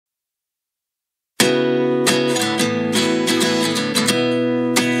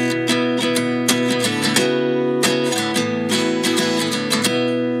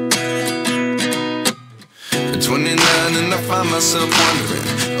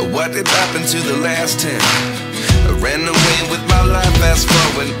what did happen to the last 10? I ran away with my life, fast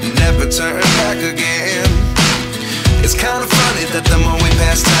forward, never turn back again. It's kind of funny that the more we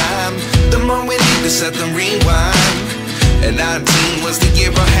pass time, the more we need to set the rewind. And 19 was the year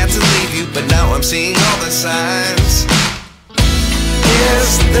I had to leave you, but now I'm seeing all the signs.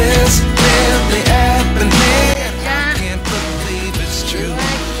 Is this really happening? I can't believe it's true.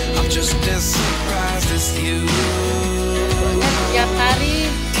 I'm just as surprised as you.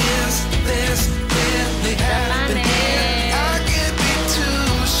 Is this really happening? I can't be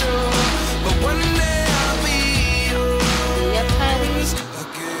too sure, but one day I'll be yours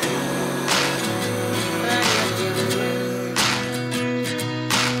again.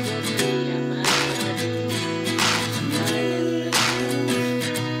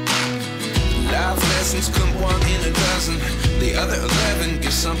 Life lessons come one in a dozen. The other 11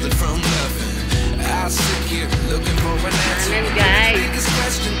 get something from nothing. I sit here looking for an answer. The biggest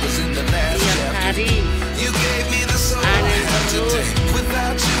question was in the last chapter. You gave me the soul I have today.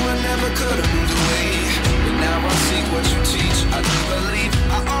 Without you I never could have moved away. But now I see what you teach. I do believe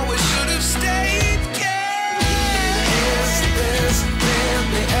I always should have stayed. Yeah. Is this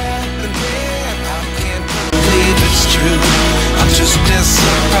really happening? I can't believe it's true. I'm just as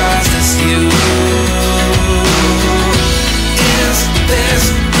surprised as you. Is this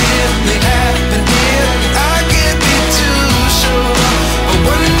really happening? I can't be too sure, but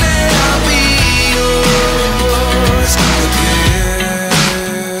one day I'll be yours again.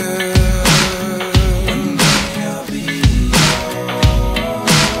 One day I'll be yours.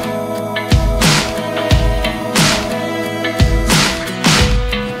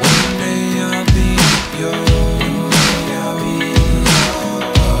 One day I'll be yours.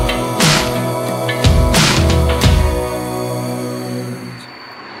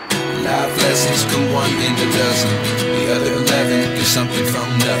 Life lessons come one in a dozen. The other 11 get something from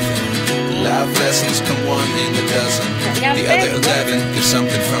nothing. Life lessons come one in a dozen. The other 11 get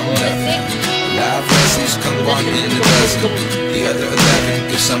something from nothing. Life lessons come one in a dozen. The other 11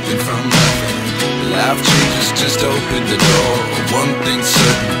 get something from nothing. Life changes just open the door. One thing's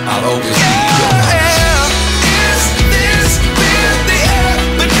certain, I'll always be yours. Is this really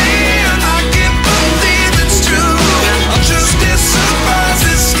happening? I can't believe it's true. I'm just as surprised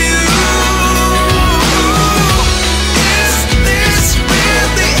as you. Is this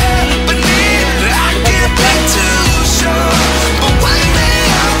really happening? I can't be too sure, but one day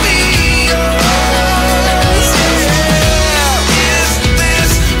I'll be yours. Yeah. Is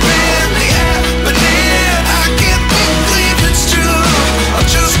this really happening? I can't believe it's true. I'm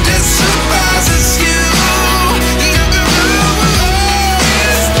just as surprised as you.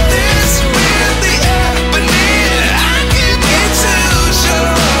 Is this really happening? I can't be too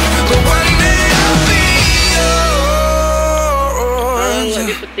sure, but one day I'll be yours.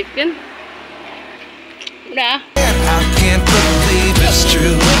 Dipetikin. Udah. I can't believe it's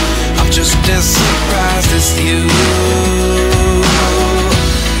true. I'm just as surprised as you.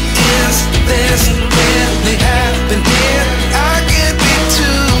 Is this really happening? I can't be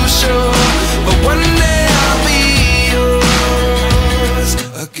too sure, but one day I'll be yours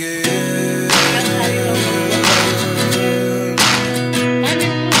again.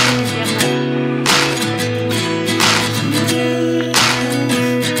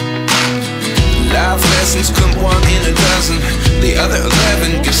 Life lessons come one in a dozen. The other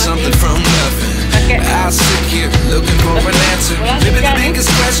 11 get something from nothing. I sit here looking for an answer. Maybe the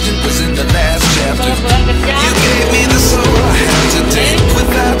biggest question was in the last chapter. You gave me the soul I have today.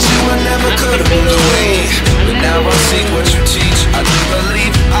 Without you I never could have moved away. But now I see what you teach. I do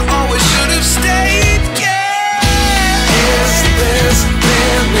believe I always should have stayed. Yeah. Is this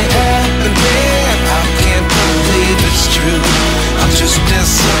really happening? I can't believe it's true. I'm just as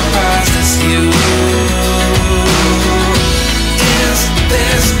surprised as you. Is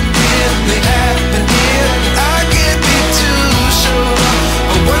this really happening? I can't be too sure,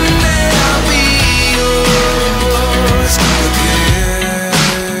 but one day I'll be yours again.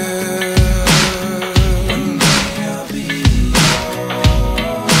 One day I'll be yours.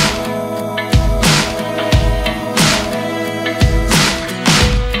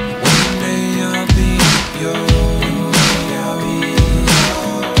 One day I'll be yours. I'll be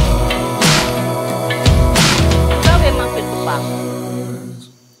Kau memang petupang.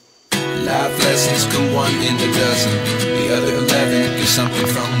 Life lessons come one in a dozen. The other 11 get something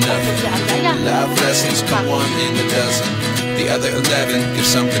from nothing. Life lessons come one in a dozen. The other 11 get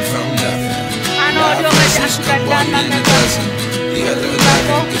something from nothing. Life lessons come one in a dozen. The other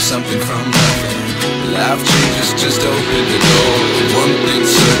 11 get something from nothing. Life changes just open the door. One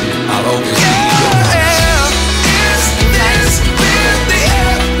thing's certain, I'll always be yours.